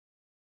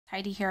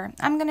Heidi here.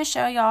 I'm going to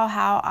show y'all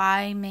how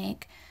I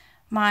make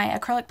my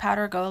acrylic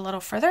powder go a little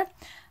further.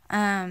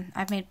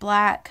 I've made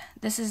black.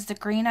 This is the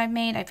green I've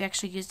made. I've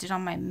actually used it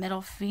on my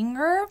middle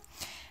finger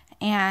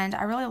and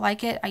I really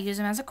like it. I use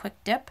them as a quick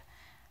dip.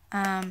 So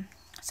I'm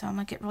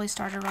going to get really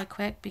started really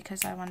quick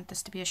because I wanted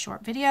this to be a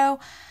short video.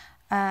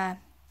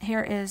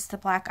 Here is the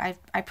black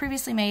I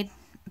previously made,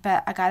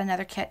 but I got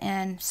another kit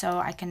in so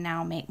I can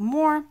now make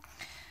more.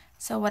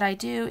 So what I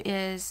do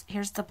is,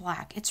 here's the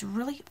black. It's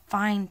really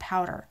fine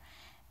powder.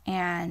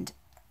 And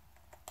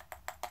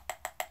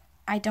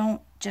I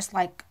don't just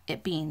like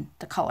it being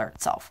the color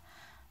itself.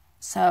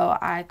 So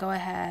I go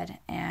ahead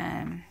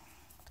and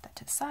put that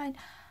to the side.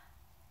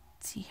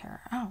 Let's see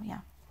here. Oh, yeah.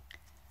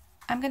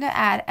 I'm going to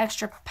add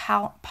extra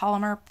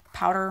polymer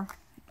powder,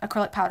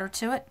 acrylic powder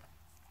to it.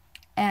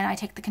 And I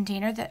take the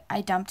container that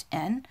I dumped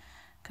in,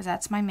 because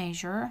that's my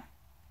measure.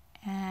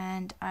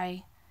 And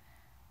I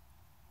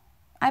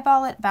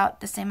eyeball it about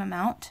the same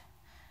amount.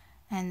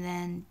 And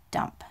then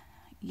dump.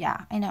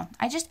 Yeah, I know.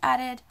 I just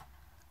added,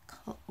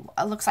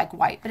 it looks like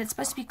white, but it's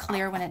supposed to be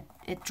clear when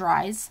it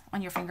dries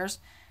on your fingers,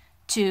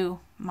 to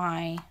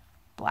my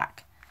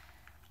black.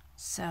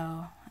 So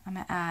I'm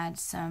going to add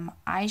some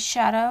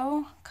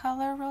eyeshadow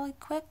color really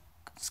quick.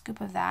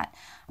 Scoop of that.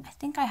 I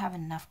think I have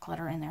enough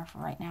glitter in there for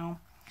right now.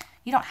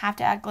 You don't have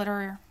to add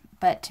glitter,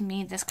 but to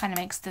me this kind of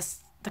makes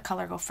the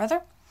color go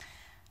further.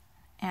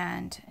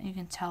 And you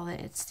can tell that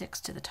it sticks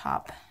to the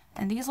top.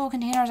 And these little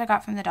containers I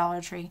got from the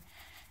Dollar Tree.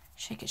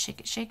 Shake it, shake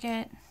it, shake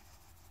it,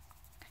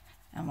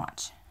 and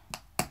watch.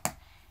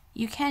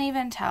 You can't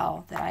even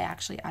tell that I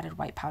actually added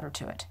white powder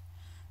to it,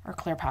 or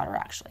clear powder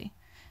actually.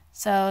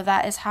 So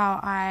that is how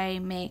I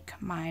make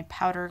my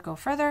powder go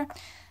further.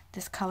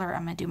 This color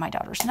I'm going to do my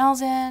daughter's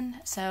nails in.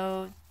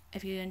 So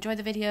if you enjoyed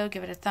the video,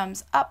 give it a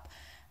thumbs up,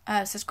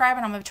 subscribe,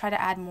 and I'm going to try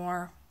to add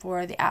more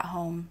for the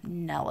at-home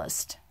nail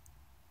list.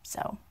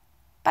 So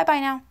bye-bye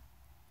now.